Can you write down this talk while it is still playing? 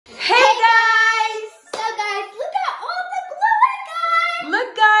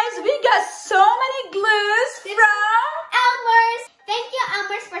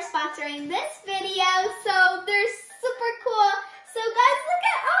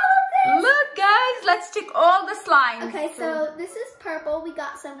let's check all the slimes. Okay, so this is purple. We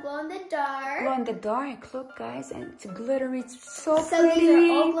got some glow in the dark. Glow in the dark, look guys, and it's glittery. It's so pretty. So these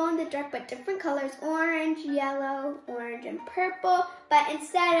are all glow in the dark, but different colors: orange, yellow, orange, and purple. But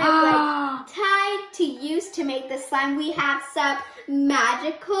instead of like tied to use to make the slime, we have some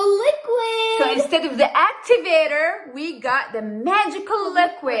magical liquid. So instead of the activator, we got the magical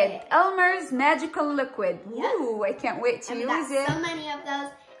liquid. Elmer's magical liquid. Yep. Ooh, I can't wait to use it. We got so many of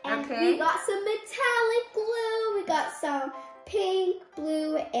those. And we got some metallic glue. We got some pink,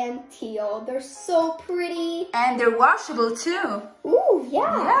 blue, and teal. They're so pretty. And they're washable too. Ooh,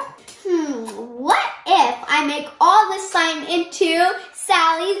 yeah. What if I make all this slime into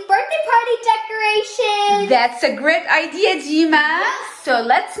Sally's birthday party decoration? That's a great idea, Deema. Yes. So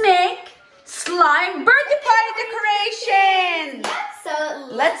let's make slime birthday party decoration. Yep, so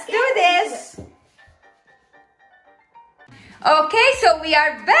let's do this. Okay, so we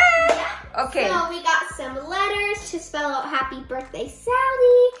are back. Okay. So we got some letters to spell out happy birthday,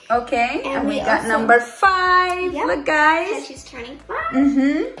 Sally. Okay, and we got number 5. Yep, look guys. because she's turning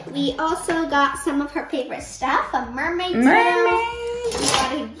 5. We also got some of her favorite stuff, a mermaid tail. We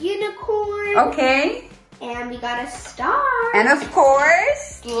got a unicorn. Okay. And we got a star. And of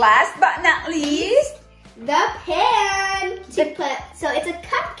course, last but not least, the pan to put, so it's a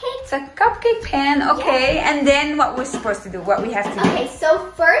cupcake. It's a cupcake pan, okay. Yeah. And then what we're supposed to do, what we have to do. Okay,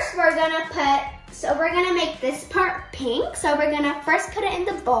 so first we're gonna make this part pink. So we're gonna first put it in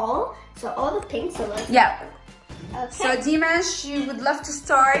the bowl. So all the pink, so let's. Yeah. Okay. So Deema, she would love to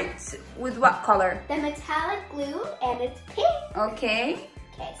start with what color? The metallic glue, and it's pink. Okay.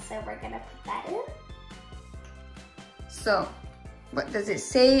 Okay, so we're gonna put that in. So, what does it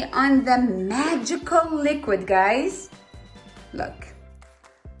say on the magical liquid, guys? Look.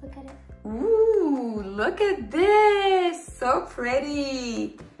 Look at it. Ooh, look at this. So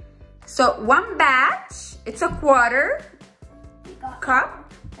pretty. So, 1 batch, it's a quarter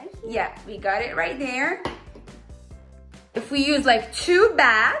cup. Right here. Yeah, we got it right there. If we use like 2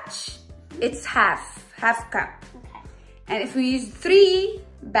 batch, it's half cup. Okay. And if we use 3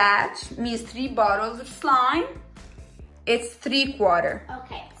 batch, means 3 bottles of slime, it's 3/4.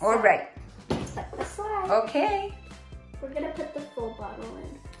 Okay. So All right. let's put the slime. Okay. We're gonna put the full bottle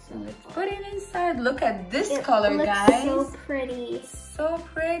in. So let's put it inside. Look at this It color, looks guys. so pretty. So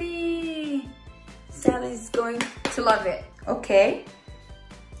pretty. Sally's going to love it. Okay.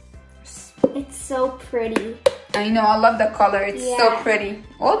 It's so pretty. I know, I love the color. It's so pretty.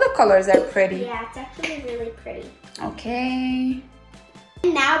 All the colors are pretty. Yeah, it's actually really pretty. Okay.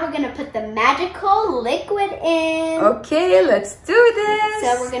 Now we're gonna put the magical liquid in. Okay, let's do this.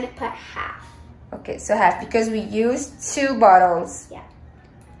 So we're gonna put half. Okay, so half because we used 2 bottles. Yeah.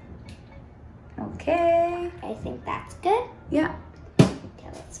 Okay. I think that's good. Yeah. Okay,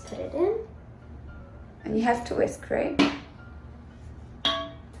 let's put it in. And you have to whisk, right?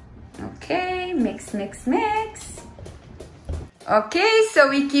 Okay, mix, mix, mix. Okay, so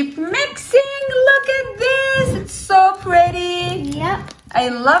we keep mixing. Look at this. It's so pretty. Yep. I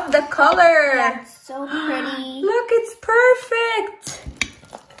love the color. That's so pretty. Look, it's perfect.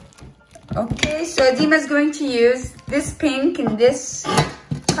 Okay, so Deema's going to use this pink in this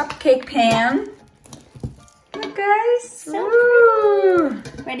cupcake pan. Look, guys. So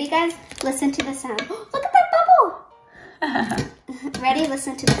pretty. Ready, guys? Listen to the sound. Look at that bubble. Ready?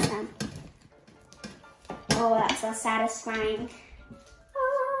 Listen to the sound. Oh, that's so satisfying.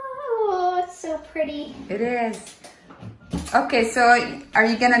 Oh, it's so pretty. It is. Okay, so are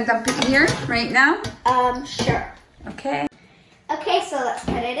you gonna dump it here right now? Sure. Okay. Okay, so let's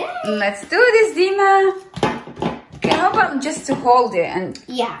put it in. Let's do this, Deema. Okay, how about just to hold it and,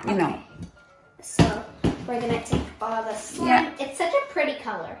 you know. So we're gonna take all the slime. Yeah. It's such a pretty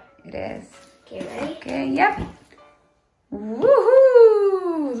color. It is. Okay, ready? Okay, yep.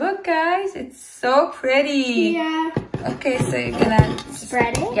 Woohoo! Look, guys, it's so pretty. Yeah. Okay, so you're gonna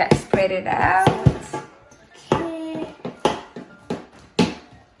Spread it? Yeah, spread it out. Okay.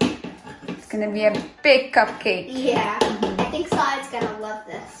 It's gonna be a big cupcake. Yeah. I think Sally's gonna love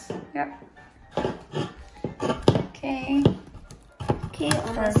this. Yep. Okay. Okay,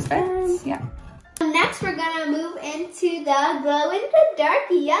 almost done. Perfect. Yeah. Next, we're gonna move into the glow in the dark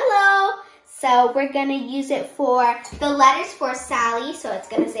yellow. So we're gonna use it for the letters for Sally. So it's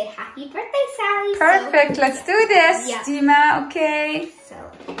gonna say happy birthday, Sally. Perfect. So, let's do this, yeah. Deema. Okay. So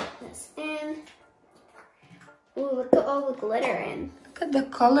put this in. Ooh, look at all the glitter in. Look at the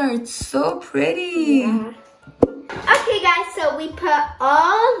color. It's so pretty. Yeah. Okay, guys. So we put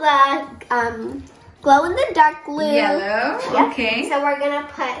all the glow in the dark glue. Yellow. Yep. Okay. So we're gonna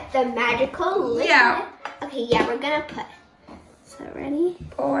put the magical liquid. Yeah. Okay, yeah, we're gonna put. So ready?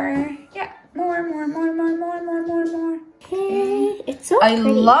 Pour. Yeah. More. more. Okay. It's so I pretty.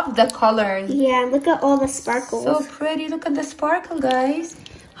 love the colors. Yeah, look at all the sparkles. So pretty. Look at the sparkle, guys.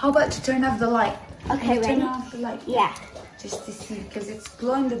 How about to turn off the light? Okay, ready? Turn off the light. Yeah. Just to see, because it's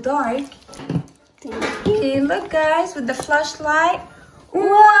glow in the dark. Thank you. Okay, look, guys, with the flashlight.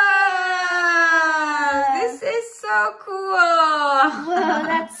 Wow! This is so cool. Whoa,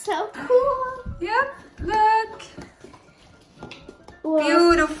 that's so cool. Yep, look. Whoa.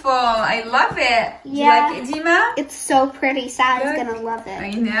 Beautiful. I love it. Yeah. Do you like it, Deema? It's so pretty. Sally's Look. gonna love it.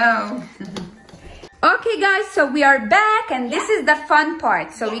 I know. Okay, guys, so we are back, and this is the fun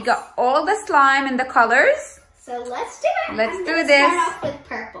part. So we got all the slime and the colors. So let's do it. Let's I'm do gonna this. Start off with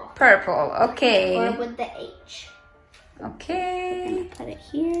purple. Purple, okay. Or with the H. Okay. Put it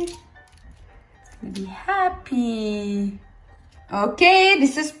here. Be happy. Okay,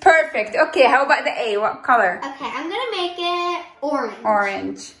 this is perfect. Okay, how about the A? What color? Okay, I'm gonna make it orange.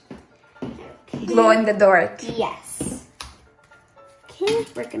 Orange. Okay. Glow in the dark. Yes. Okay,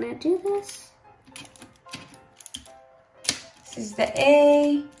 we're gonna do this. This is the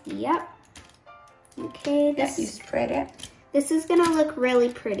A. Yep. Okay, Yes, you this spread it. is gonna look really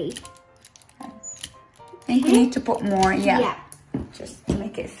pretty. I think we need to put more. Yeah. Yeah. Just to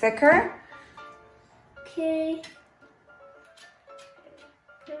make it thicker. Okay.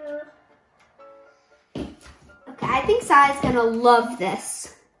 Okay, I think Sally's gonna love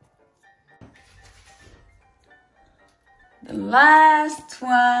this. The last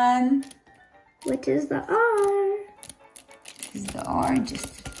one. Which is the R. This is the R,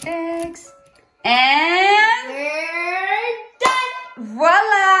 just to fix. And We're done!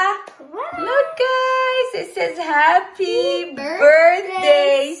 voila! Look, guys, it says Happy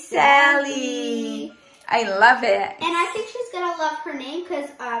Birthday, Sally. I love it. And I think she's gonna love her name because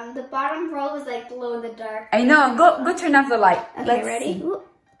the bottom row is like glow in the dark. I know. Go turn off the light. Okay, Let's ready? see. Ooh.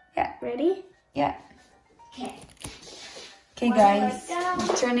 Yeah. Ready? Yeah. Okay. Okay, guys. I'm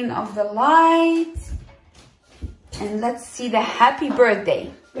turning off the light. And let's see the happy birthday.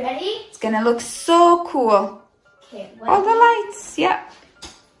 Ready? It's gonna look so cool. Okay. All the lights. Yeah.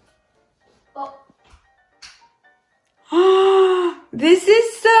 Oh. This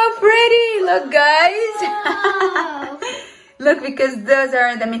is so pretty. Look, guys. Wow. Look, because those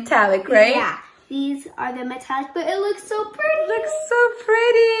are the metallic, right? Yeah. These are the metallic, but it looks so pretty. Looks so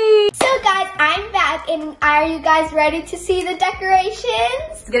pretty. So guys, I'm back, and are you guys ready to see the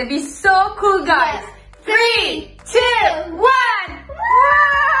decorations? It's gonna be so cool, guys. Yes. 3, 2, 1.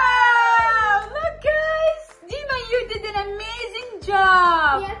 Wow! Look, guys. Deema, you did an amazing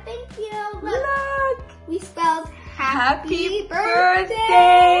job. Yeah, thank you. Look. We spelled Happy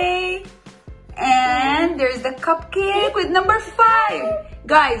birthday. And there's the cupcake with number 5.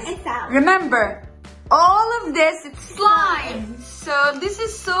 Guys, remember, all of this, it's slime. So this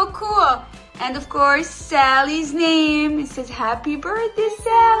is so cool. And of course, Sally's name. It says, Happy birthday,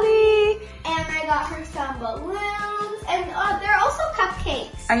 Sally. And I got her some balloons. And there are also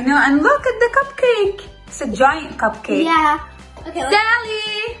cupcakes. I know, and look at the cupcake. It's a giant cupcake. Yeah. Okay,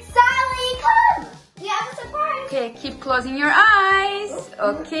 Sally! Sally, come! We have a surprise. Okay, keep closing your eyes.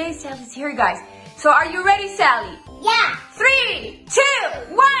 Okay, Sally's here, guys. So are you ready, Sally? Yeah. 3, 2,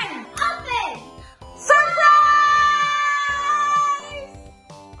 1. Open. Surprise!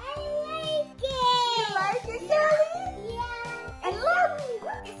 I like it. You like it, Sally? Yeah. And look.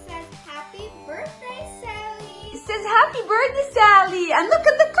 It says Happy Birthday, Sally. It says Happy birthday, Sally. And look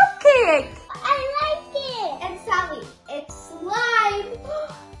at the cupcake. I like it. And Sally, it's slime.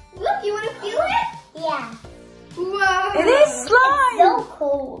 Look, you want to feel it? Yeah. Whoa. It is slime. It's so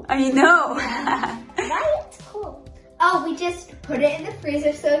cold. I know. Why it's cold? Oh, we just put it in the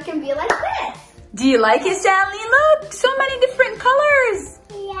freezer so it can be like this. Do you like it, Sally? Look, so many different colors.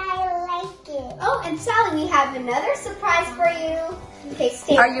 Yeah, I like it. Oh, and Sally, we have another surprise for you. Okay,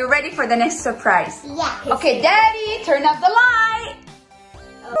 stay. Are you ready for the next surprise? Yeah. Okay, Daddy, turn off the light.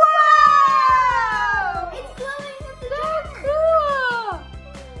 Oh. Wow! It's glowing in the So dark. cool.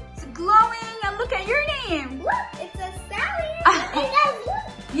 It's glowing, and look at your name. Look, it says Sally.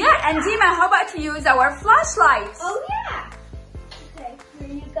 Yeah, and Deema, how about to use our flashlights? Oh, yeah. Okay, here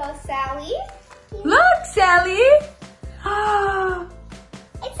you go, Sally. Look, Sally.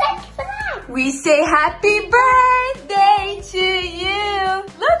 It's like fun. We say happy birthday to you.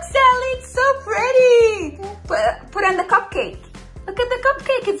 Look, Sally, it's so pretty. Put on the cupcake. Look at the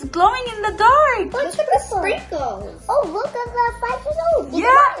cupcake. It's glowing in the dark. Look at the sprinkles. Oh, look at the 5 years old.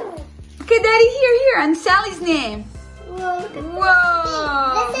 Yeah. Okay, Daddy, here, and Sally's name. Whoa.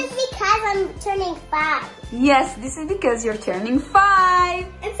 Whoa! This is because I'm turning 5. Yes, this is because you're turning 5.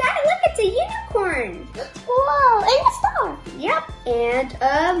 And Sadie, look, it's a unicorn. Whoa, and a star. Yep, and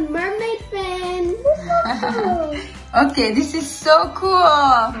a mermaid fin. Okay, this is so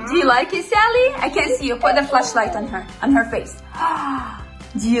cool. Do you like it, Sally? I can't see you. Put the flashlight on her face.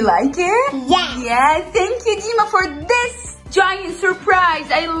 Do you like it? Yes. Yeah, thank you, Deema, for this giant surprise.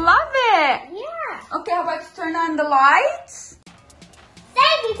 I love it. Yeah. Okay, how about you turn on the lights?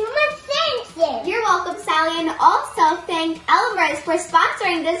 Thank you so much. Thank you. You're welcome, Sally, and also thank Elvers for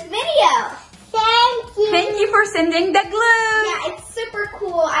sponsoring this video. Thank you. Thank you for sending the glue. Yeah, it's super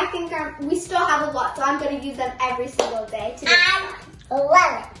cool. I think we still have a lot, so I'm going to use them every single day. I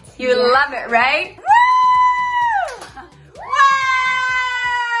love it. You love it, right? Woo! Wow!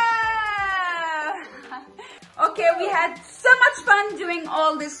 Okay, we had so much fun doing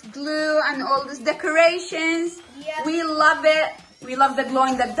all this glue and all these decorations. Yep. We love it. We love the glow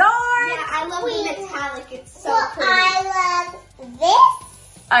in the dark. Yeah, I love the metallic. It's so pretty. I love this.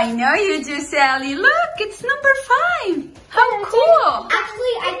 I know you do, Sally. Look, it's number 5. How cool.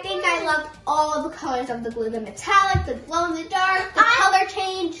 Actually, I think I love all of the colors of the glue. The metallic, the glow in the dark, the color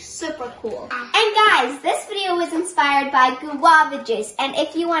change, super cool. And guys, this video was inspired by guava juice. And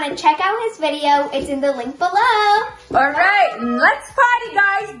if you want to check out his video, it's in the link below. All right, let's party,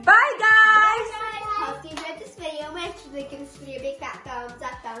 guys. Bye, guys. Hope you enjoyed this video. Make sure to give this video a big fat thumbs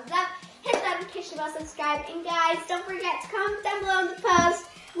up. Hit the notification bell, subscribe, and guys, don't forget to comment down below in the post.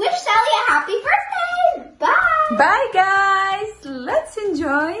 Wish Sally a happy birthday. Bye. Bye, guys. Let's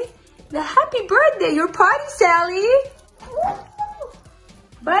enjoy the happy birthday, your party, Sally.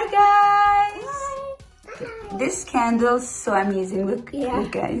 Bye, guys. Bye. This candle's so amazing. Look, Yeah.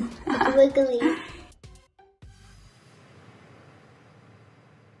 look, guys. Wiggly.